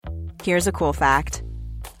Here's a cool fact.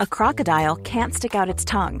 A crocodile can't stick out its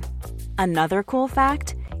tongue. Another cool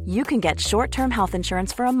fact, you can get short-term health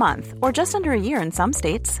insurance for a month or just under a year in some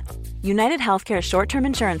states. United Healthcare short-term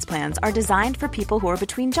insurance plans are designed for people who are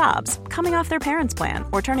between jobs, coming off their parents' plan,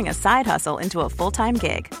 or turning a side hustle into a full-time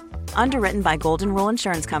gig. Underwritten by Golden Rule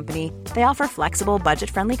Insurance Company, they offer flexible,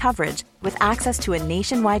 budget-friendly coverage with access to a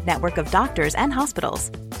nationwide network of doctors and hospitals.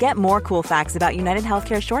 Get more cool facts about United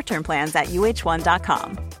Healthcare short-term plans at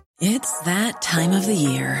uh1.com. It's that time of the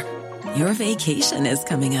year. Your vacation is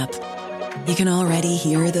coming up. You can already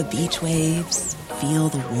hear the beach waves, feel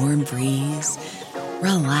the warm breeze,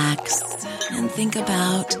 relax, and think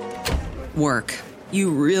about work.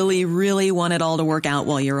 You really, really want it all to work out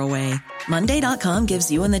while you're away. Monday.com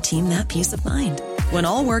gives you and the team that peace of mind. When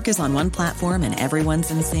all work is on one platform and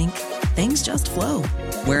everyone's in sync, things just flow.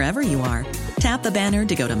 Wherever you are, tap the banner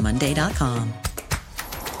to go to Monday.com.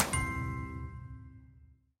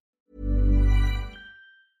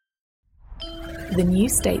 The New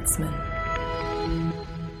Statesman.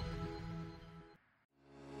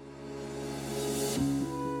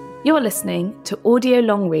 You're listening to audio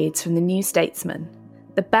long reads from The New Statesman,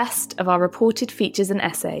 the best of our reported features and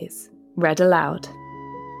essays, read aloud.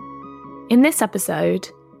 In this episode,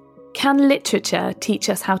 Can Literature Teach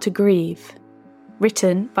Us How to Grieve?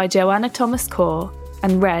 Written by Joanna Thomas Core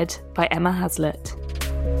and read by Emma Haslett.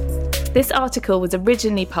 This article was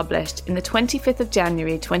originally published in the 25th of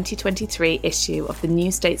January 2023 issue of The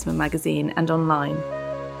New Statesman magazine and online.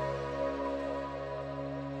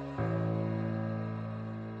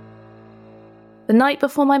 The night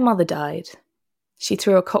before my mother died, she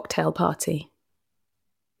threw a cocktail party.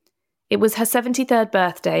 It was her 73rd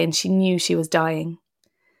birthday and she knew she was dying.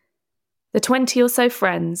 The 20 or so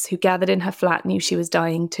friends who gathered in her flat knew she was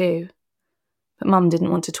dying too, but Mum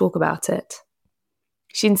didn't want to talk about it.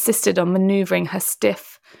 She insisted on manoeuvring her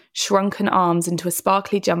stiff, shrunken arms into a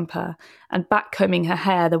sparkly jumper and backcombing her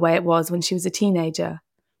hair the way it was when she was a teenager.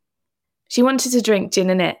 She wanted to drink gin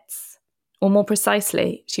and its, or more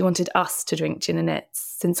precisely, she wanted us to drink gin and its,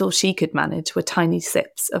 since all she could manage were tiny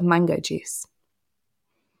sips of mango juice.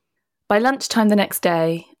 By lunchtime the next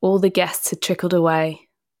day, all the guests had trickled away.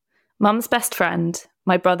 Mum's best friend,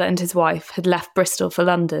 my brother and his wife, had left Bristol for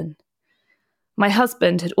London. My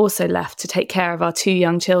husband had also left to take care of our 2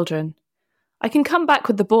 young children. "I can come back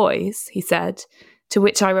with the boys," he said, to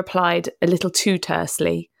which I replied a little too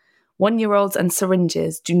tersely, "1-year-olds and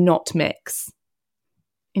syringes do not mix."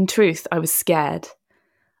 In truth, I was scared.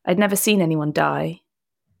 I'd never seen anyone die.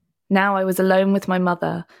 Now I was alone with my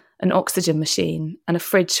mother, an oxygen machine, and a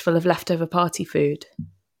fridge full of leftover party food.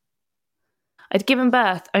 I'd given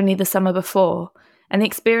birth only the summer before, and the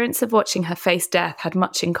experience of watching her face death had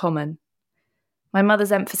much in common. My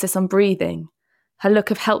mother's emphasis on breathing, her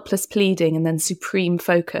look of helpless pleading and then supreme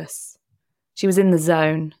focus. She was in the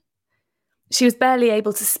zone. She was barely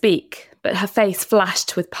able to speak, but her face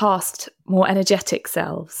flashed with past, more energetic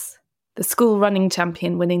selves. The school running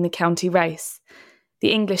champion winning the county race,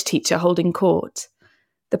 the English teacher holding court,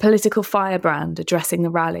 the political firebrand addressing the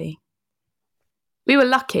rally. We were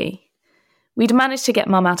lucky. We'd managed to get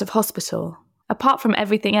Mum out of hospital. Apart from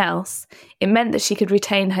everything else, it meant that she could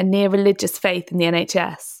retain her near-religious faith in the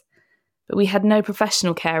NHS. But we had no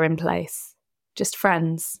professional care in place, just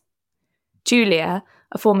friends. Julia,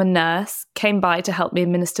 a former nurse, came by to help me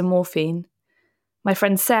administer morphine. My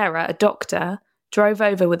friend Sarah, a doctor, drove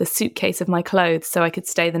over with a suitcase of my clothes so I could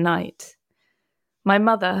stay the night. My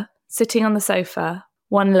mother, sitting on the sofa,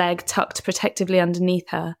 one leg tucked protectively underneath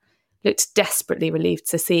her, looked desperately relieved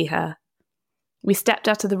to see her. We stepped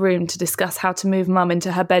out of the room to discuss how to move Mum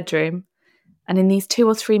into her bedroom, and in these 2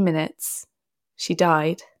 or 3 minutes, she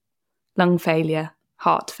died. Lung failure,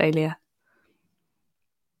 heart failure.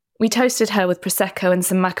 We toasted her with Prosecco and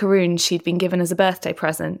some macaroons she'd been given as a birthday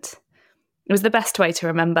present. It was the best way to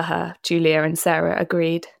remember her, Julia and Sarah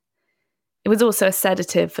agreed. It was also a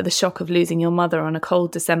sedative for the shock of losing your mother on a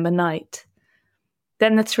cold December night.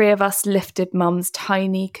 Then the 3 of us lifted Mum's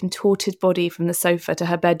tiny, contorted body from the sofa to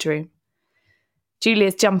her bedroom.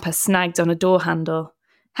 Julia's jumper snagged on a door handle.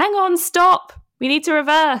 "Hang on, stop! We need to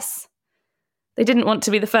reverse!" They didn't want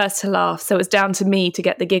to be the first to laugh, so it was down to me to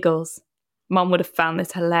get the giggles. Mum would have found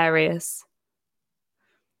this hilarious.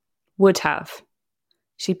 Would have.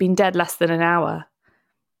 She'd been dead less than an hour.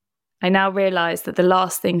 I now realised that the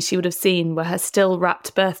last things she would have seen were her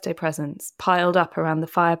still-wrapped birthday presents piled up around the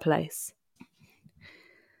fireplace.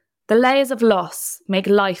 The layers of loss make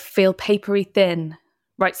life feel papery thin,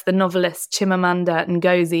 writes the novelist Chimamanda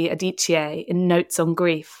Ngozi Adichie in Notes on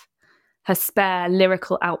Grief, her spare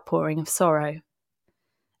lyrical outpouring of sorrow.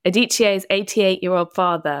 Adichie's 88-year-old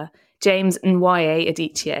father James Nwaye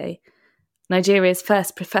Adichie, Nigeria's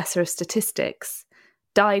first professor of statistics,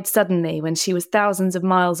 died suddenly when she was thousands of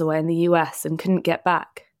miles away in the US and couldn't get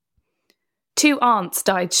back. 2 aunts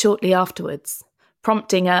died shortly afterwards,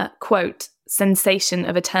 prompting a, quote, sensation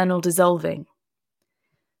of eternal dissolving.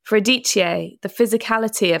 For Adichie, the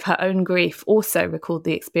physicality of her own grief also recalled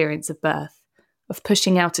the experience of birth, of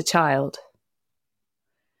pushing out a child.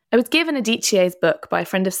 I was given Adichie's book by a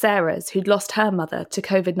friend of Sarah's who'd lost her mother to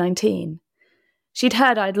COVID-19. She'd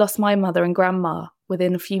heard I'd lost my mother and grandma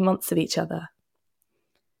within a few months of each other.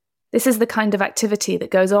 This is the kind of activity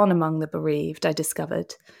that goes on among the bereaved, I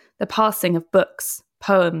discovered, the passing of books,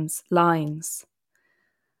 poems, lines.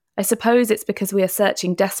 I suppose it's because we are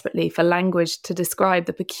searching desperately for language to describe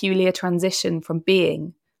the peculiar transition from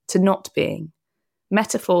being to not being,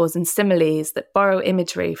 metaphors and similes that borrow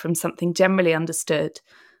imagery from something generally understood,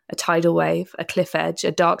 a tidal wave, a cliff edge,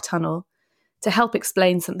 a dark tunnel, to help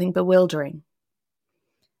explain something bewildering.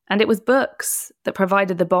 And it was books that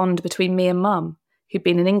provided the bond between me and Mum, who'd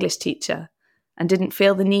been an English teacher and didn't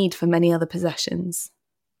feel the need for many other possessions.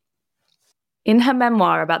 In her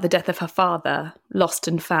memoir about the death of her father, Lost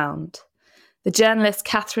and Found, the journalist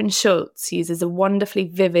Catherine Schultz uses a wonderfully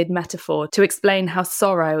vivid metaphor to explain how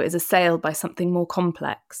sorrow is assailed by something more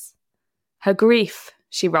complex. Her grief,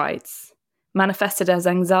 she writes, manifested as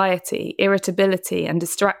anxiety, irritability, and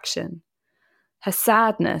distraction. Her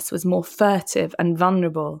sadness was more furtive and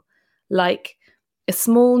vulnerable, like a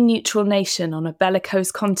small neutral nation on a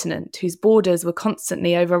bellicose continent whose borders were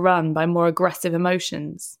constantly overrun by more aggressive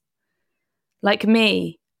emotions. Like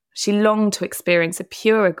me, she longed to experience a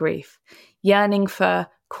purer grief, yearning for,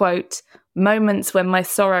 quote, moments when my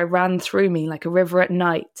sorrow ran through me like a river at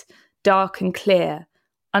night, dark and clear,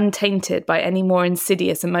 untainted by any more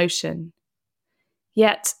insidious emotion.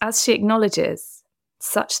 Yet, as she acknowledges,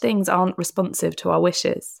 such things aren't responsive to our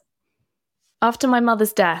wishes. After my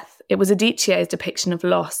mother's death, it was Adichie's depiction of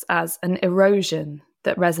loss as an erosion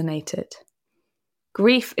that resonated.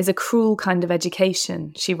 Grief is a cruel kind of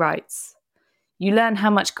education, she writes. You learn how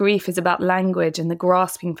much grief is about language and the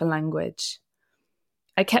grasping for language.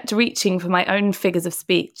 I kept reaching for my own figures of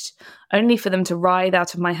speech, only for them to writhe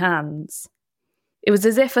out of my hands. It was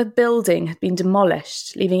as if a building had been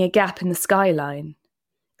demolished, leaving a gap in the skyline.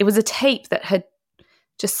 It was a tape that had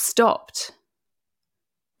just stopped.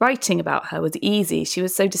 Writing about her was easy, she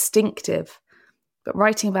was so distinctive, but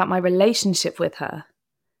writing about my relationship with her,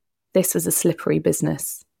 this was a slippery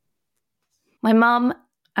business. My mum,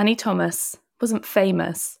 Annie Thomas, wasn't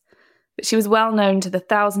famous, but she was well known to the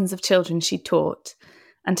thousands of children she taught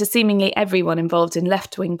and to seemingly everyone involved in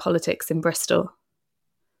left-wing politics in Bristol.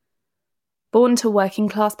 Born to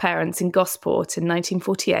working-class parents in Gosport in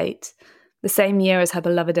 1948, the same year as her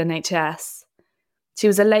beloved NHS, she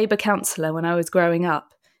was a Labour councillor when I was growing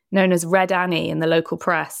up, known as Red Annie in the local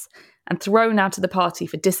press, and thrown out of the party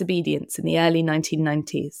for disobedience in the early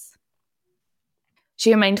 1990s.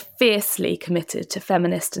 She remained fiercely committed to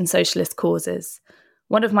feminist and socialist causes.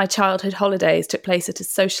 One of my childhood holidays took place at a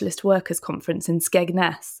socialist workers' conference in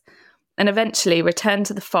Skegness, and eventually returned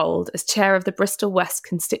to the fold as chair of the Bristol West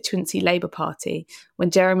Constituency Labour Party when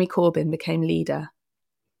Jeremy Corbyn became leader.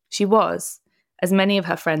 She was, as many of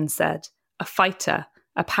her friends said, a fighter,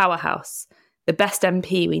 a powerhouse, the best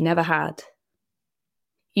MP we never had.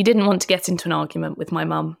 You didn't want to get into an argument with my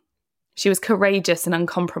mum. She was courageous and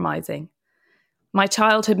uncompromising. My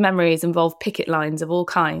childhood memories involve picket lines of all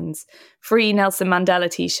kinds, free Nelson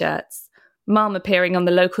Mandela t-shirts, Mum appearing on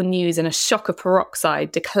the local news in a shock of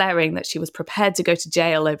peroxide declaring that she was prepared to go to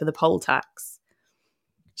jail over the poll tax.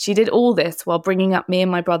 She did all this while bringing up me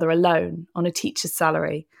and my brother alone on a teacher's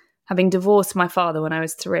salary, having divorced my father when I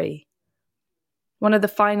was 3. One of the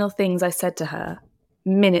final things I said to her,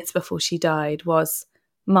 minutes before she died, was,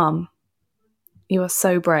 "Mum, you are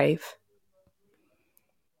so brave."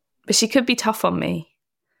 But she could be tough on me.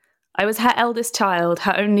 I was her eldest child,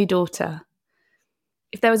 her only daughter.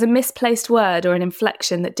 If there was a misplaced word or an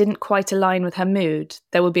inflection that didn't quite align with her mood,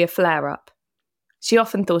 there would be a flare-up. She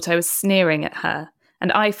often thought I was sneering at her,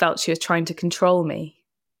 and I felt she was trying to control me.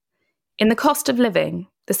 In The Cost of Living,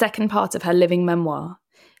 the second part of her living memoir,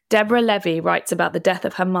 Deborah Levy writes about the death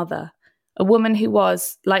of her mother, a woman who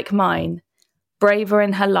was, like mine, braver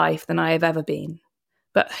in her life than I have ever been,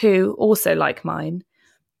 but who, also like mine,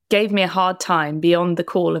 gave me a hard time beyond the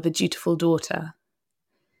call of a dutiful daughter.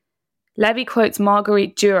 Levy quotes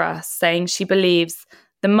Marguerite Duras saying she believes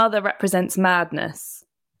the mother represents madness.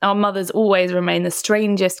 Our mothers always remain the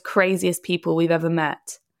strangest, craziest people we've ever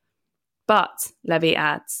met. But, Levy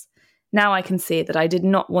adds, now I can see that I did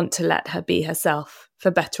not want to let her be herself,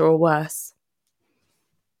 for better or worse.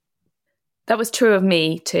 That was true of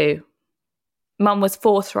me, too. Mum was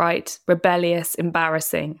forthright, rebellious,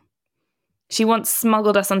 embarrassing. She once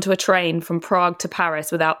smuggled us onto a train from Prague to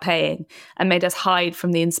Paris without paying and made us hide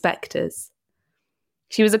from the inspectors.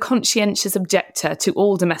 She was a conscientious objector to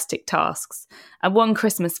all domestic tasks, and one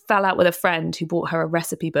Christmas fell out with a friend who bought her a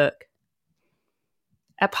recipe book.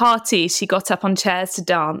 At parties, she got up on chairs to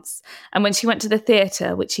dance, and when she went to the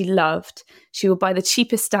theatre, which she loved, she would buy the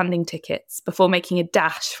cheapest standing tickets before making a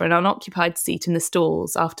dash for an unoccupied seat in the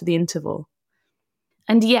stalls after the interval.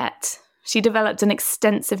 And yet, she developed an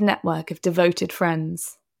extensive network of devoted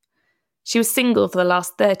friends. She was single for the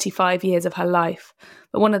last 35 years of her life,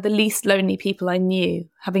 but one of the least lonely people I knew,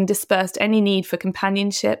 having dispersed any need for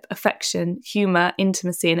companionship, affection, humour,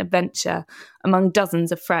 intimacy and adventure among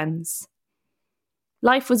dozens of friends.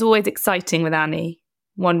 Life was always exciting with Annie,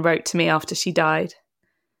 one wrote to me after she died.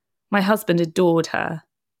 My husband adored her.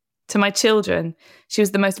 To my children, she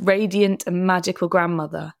was the most radiant and magical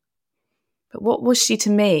grandmother. But what was she to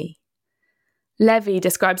me? Levy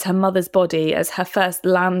describes her mother's body as her first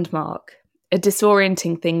landmark, a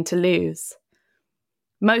disorienting thing to lose.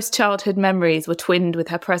 Most childhood memories were twinned with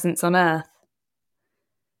her presence on Earth.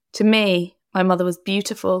 To me, my mother was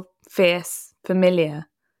beautiful, fierce, familiar.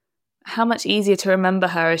 How much easier to remember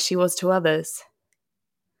her as she was to others.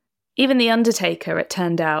 Even the undertaker, it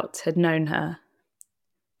turned out, had known her.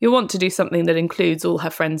 "You'll want to do something that includes all her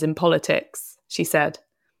friends in politics," she said.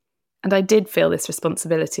 And I did feel this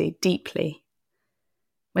responsibility deeply.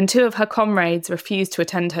 When two of her comrades refused to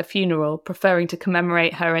attend her funeral, preferring to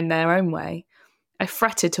commemorate her in their own way, I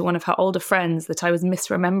fretted to one of her older friends that I was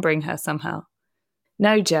misremembering her somehow.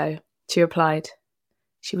 "No, Joe," she replied.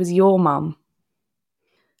 "She was your mum."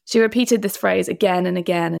 She repeated this phrase again and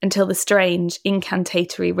again until the strange,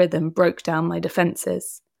 incantatory rhythm broke down my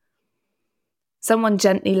defences. Someone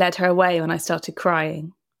gently led her away when I started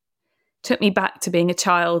crying. Took me back to being a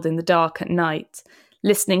child in the dark at night,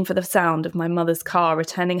 listening for the sound of my mother's car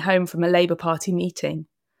returning home from a Labour Party meeting.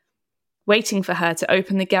 Waiting for her to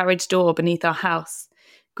open the garage door beneath our house,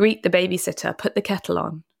 greet the babysitter, put the kettle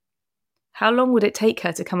on. How long would it take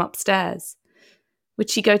her to come upstairs? Would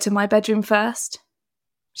she go to my bedroom first?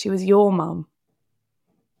 She was your mum.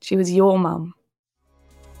 She was your mum.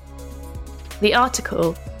 The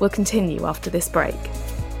article will continue after this break.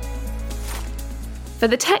 For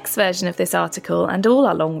the text version of this article and all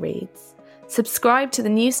our long reads, subscribe to The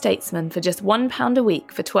New Statesman for just £1 a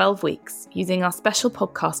week for 12 weeks using our special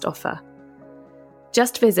podcast offer.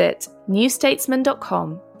 Just visit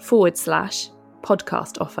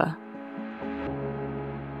newstatesman.com/podcast offer.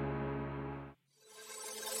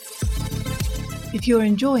 If you're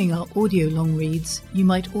enjoying our audio long reads, you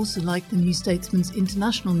might also like the New Statesman's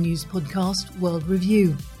international news podcast, World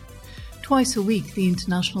Review. Twice a week, the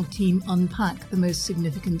international team unpack the most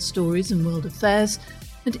significant stories in world affairs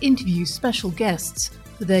and interview special guests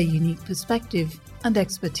for their unique perspective and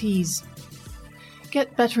expertise.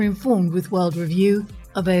 Get better informed with World Review,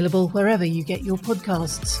 available wherever you get your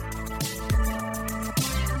podcasts.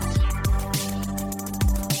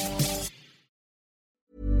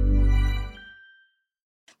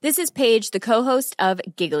 This is Paige, the co-host of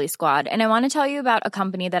Giggly Squad, and I want to tell you about a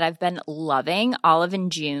company that I've been loving, Olive &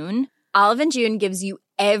 June. Olive & June gives you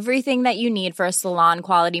everything that you need for a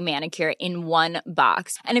salon-quality manicure in one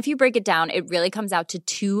box. And if you break it down, it really comes out to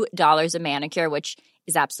 $2 a manicure, which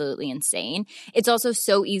is absolutely insane. It's also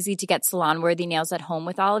so easy to get salon-worthy nails at home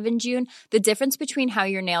with Olive & June. The difference between how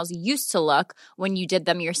your nails used to look when you did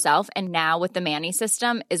them yourself and now with the Mani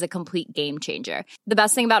system is a complete game changer. The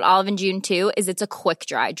best thing about Olive & June, too, is it's a quick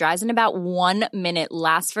dry. Dries in about 1 minute,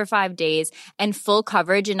 lasts for 5 days, and full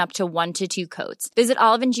coverage in up to 1 to 2 coats. Visit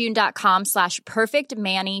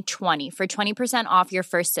oliveandjune.com/perfectmani20 for 20% off your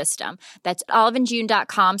first system. That's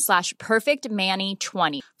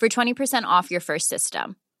oliveandjune.com/perfectmani20 for 20% off your first system.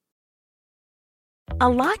 A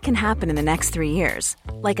lot can happen in the next 3 years.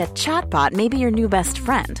 Like a chatbot may be your new best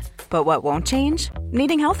friend. But what won't change?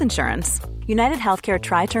 Needing health insurance. United Healthcare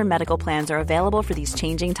Tri-Term Medical Plans are available for these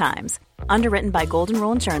changing times. Underwritten by Golden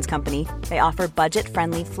Rule Insurance Company, they offer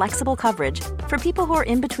budget-friendly, flexible coverage for people who are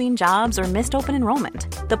in between jobs or missed open enrollment.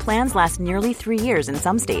 The plans last nearly 3 years in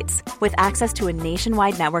some states, with access to a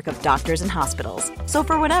nationwide network of doctors and hospitals. So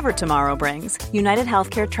for whatever tomorrow brings, United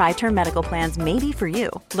Healthcare Tri-Term Medical Plans may be for you.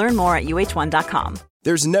 Learn more at uh1.com.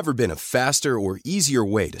 There's never been a faster or easier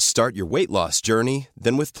way to start your weight loss journey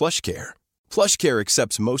than with PlushCare. PlushCare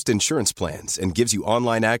accepts most insurance plans and gives you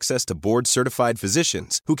online access to board-certified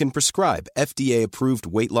physicians who can prescribe FDA-approved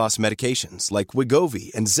weight loss medications like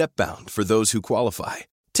Wegovy and Zepbound for those who qualify.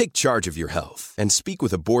 Take charge of your health and speak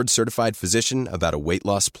with a board-certified physician about a weight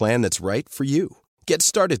loss plan that's right for you. Get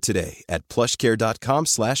started today at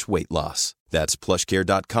plushcare.com/weight-loss. That's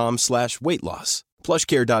plushcare.com/weight-loss.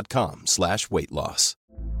 plushcare.com/weight-loss.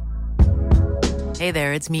 Hey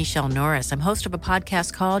there, it's Michelle Norris. I'm host of a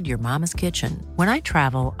podcast called Your Mama's Kitchen. When I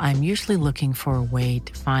travel, I'm usually looking for a way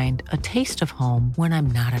to find a taste of home when I'm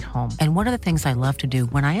not at home. And one of the things I love to do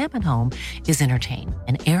when I am at home is entertain.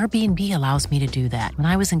 And Airbnb allows me to do that. When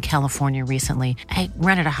I was in California recently, I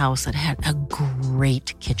rented a house that had a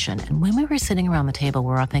great kitchen. And when we were sitting around the table,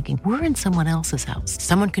 we're all thinking, we're in someone else's house.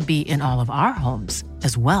 Someone could be in all of our homes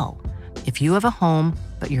as well. If you have a home,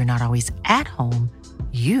 but you're not always at home,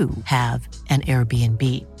 you have an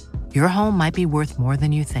Airbnb. Your home might be worth more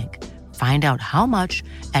than you think. Find out how much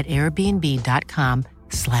at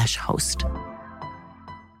airbnb.com/host.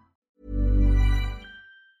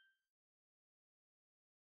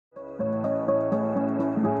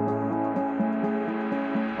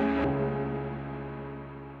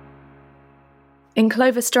 In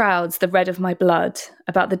Clover Stroud's The Red of My Blood,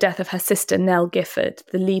 about the death of her sister Nell Gifford,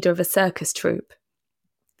 the leader of a circus troupe,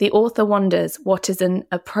 the author wonders what is an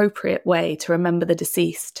appropriate way to remember the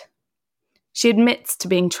deceased. She admits to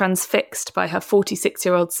being transfixed by her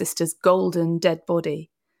 46-year-old sister's golden dead body.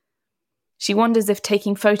 She wonders if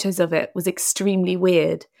taking photos of it was extremely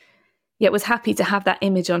weird, yet was happy to have that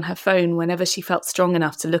image on her phone whenever she felt strong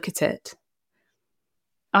enough to look at it.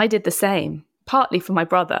 I did the same, partly for my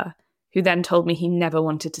brother, who then told me he never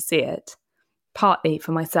wanted to see it, partly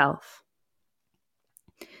for myself.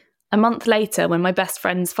 A month later, when my best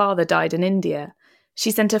friend's father died in India, she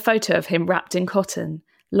sent a photo of him wrapped in cotton,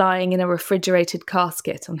 lying in a refrigerated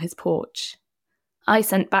casket on his porch. I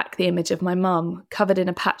sent back the image of my mum, covered in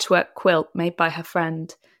a patchwork quilt made by her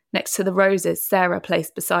friend, next to the roses Sarah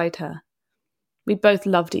placed beside her. We both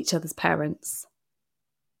loved each other's parents.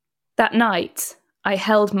 That night, I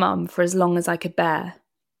held Mum for as long as I could bear.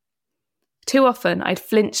 Too often, I'd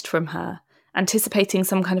flinched from her, anticipating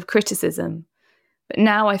some kind of criticism, but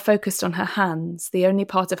now I focused on her hands, the only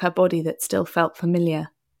part of her body that still felt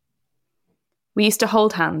familiar. We used to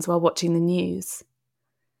hold hands while watching the news.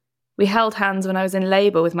 We held hands when I was in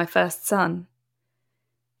labour with my first son.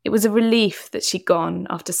 It was a relief that she'd gone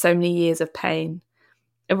after so many years of pain,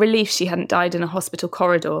 a relief she hadn't died in a hospital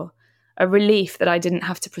corridor, a relief that I didn't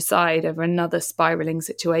have to preside over another spiralling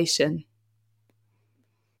situation.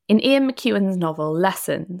 In Ian McEwan's novel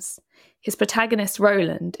Lessons, his protagonist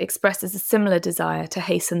Roland expresses a similar desire to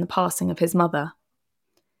hasten the passing of his mother.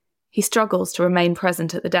 He struggles to remain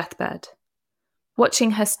present at the deathbed.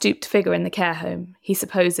 Watching her stooped figure in the care home, he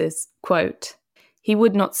supposes, quote, he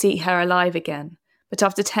would not see her alive again, but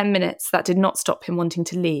after 10 minutes that did not stop him wanting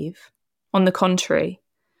to leave. On the contrary,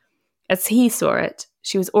 as he saw it,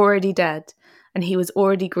 she was already dead, and he was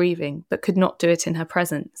already grieving, but could not do it in her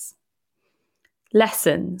presence.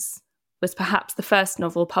 Lessons was perhaps the first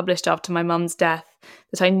novel published after my mum's death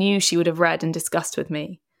that I knew she would have read and discussed with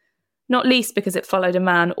me, not least because it followed a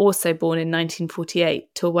man also born in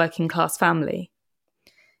 1948 to a working-class family.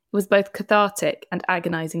 It was both cathartic and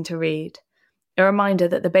agonising to read, a reminder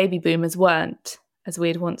that the baby boomers weren't, as we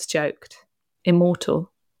had once joked,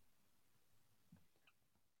 immortal.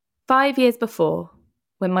 5 years before,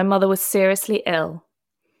 when my mother was seriously ill,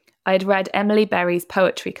 I had read Emily Berry's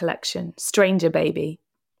poetry collection, Stranger Baby.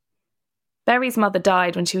 Berry's mother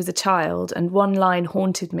died when she was a child, and one line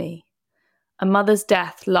haunted me. A mother's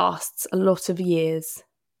death lasts a lot of years.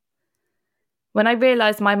 When I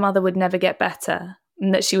realised my mother would never get better,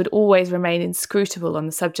 and that she would always remain inscrutable on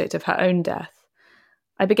the subject of her own death,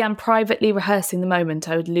 I began privately rehearsing the moment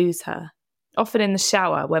I would lose her, often in the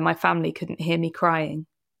shower where my family couldn't hear me crying.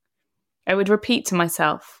 I would repeat to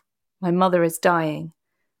myself, my mother is dying,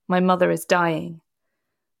 my mother is dying.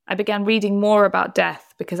 I began reading more about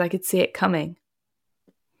death because I could see it coming.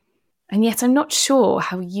 And yet I'm not sure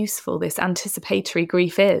how useful this anticipatory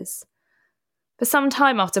grief is. For some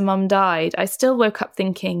time after Mum died, I still woke up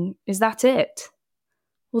thinking, is that it?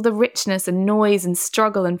 All the richness and noise and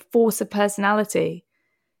struggle and force of personality.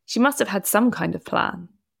 She must have had some kind of plan.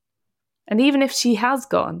 And even if she has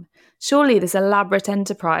gone, surely this elaborate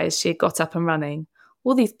enterprise she had got up and running,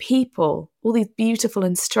 all these people, all these beautiful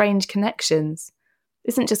and strange connections,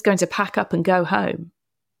 isn't just going to pack up and go home.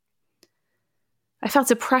 I felt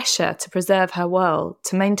a pressure to preserve her world,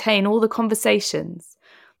 to maintain all the conversations,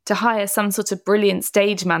 to hire some sort of brilliant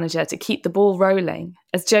stage manager to keep the ball rolling,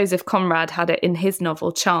 as Joseph Conrad had it in his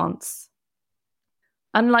novel Chance.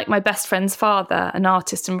 Unlike my best friend's father, an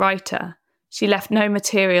artist and writer, she left no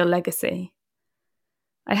material legacy.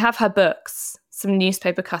 I have her books, some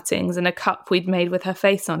newspaper cuttings, and a cup we'd made with her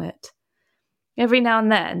face on it. Every now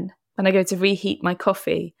and then, when I go to reheat my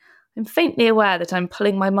coffee, I'm faintly aware that I'm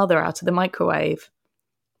pulling my mother out of the microwave.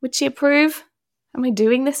 Would she approve? Am I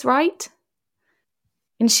doing this right?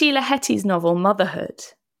 In Sheila Hetty's novel Motherhood,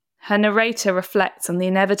 her narrator reflects on the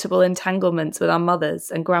inevitable entanglements with our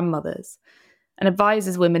mothers and grandmothers and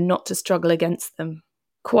advises women not to struggle against them.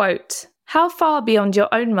 Quote, "How far beyond your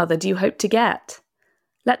own mother do you hope to get?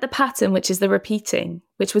 Let the pattern which is the repeating,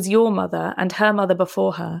 which was your mother and her mother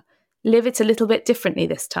before her, live it a little bit differently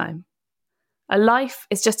this time. A life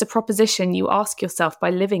is just a proposition you ask yourself by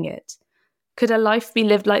living it. Could a life be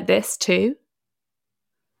lived like this too?"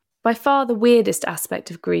 By far the weirdest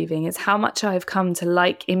aspect of grieving is how much I have come to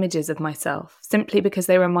like images of myself, simply because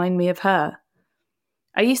they remind me of her.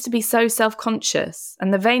 I used to be so self-conscious,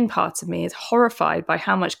 and the vain part of me is horrified by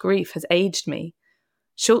how much grief has aged me.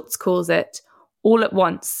 Schultz calls it, all at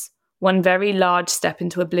once, one very large step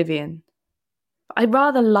into oblivion. But I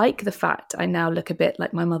rather like the fact I now look a bit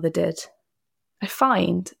like my mother did. I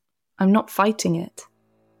find I'm not fighting it.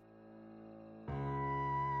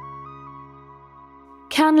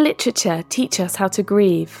 Can Literature Teach Us How to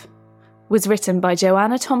Grieve? Was written by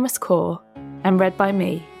Joanna Thomas Core and read by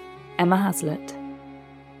me, Emma Haslett.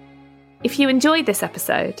 If you enjoyed this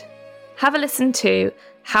episode, have a listen to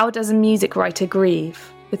How Does a Music Writer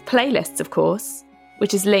Grieve? With playlists, of course,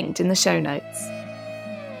 which is linked in the show notes.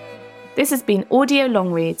 This has been Audio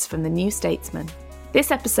Long Reads from The New Statesman.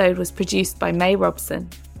 This episode was produced by May Robson.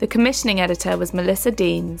 The commissioning editor was Melissa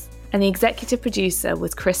Deans, and the executive producer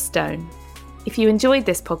was Chris Stone. If you enjoyed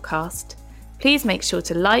this podcast, please make sure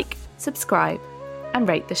to like, subscribe, and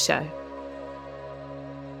rate the show.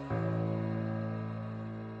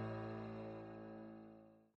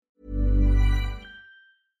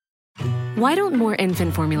 Why don't more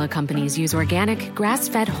infant formula companies use organic,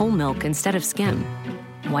 grass-fed whole milk instead of skim?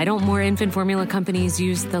 Why don't more infant formula companies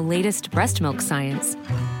use the latest breast milk science?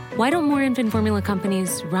 Why don't more infant formula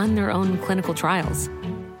companies run their own clinical trials?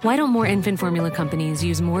 Why don't more infant formula companies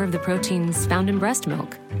use more of the proteins found in breast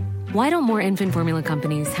milk? Why don't more infant formula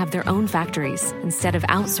companies have their own factories instead of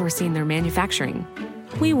outsourcing their manufacturing?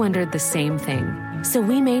 We wondered the same thing. So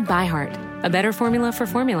we made ByHeart, a better formula for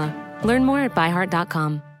formula. Learn more at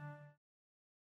byheart.com.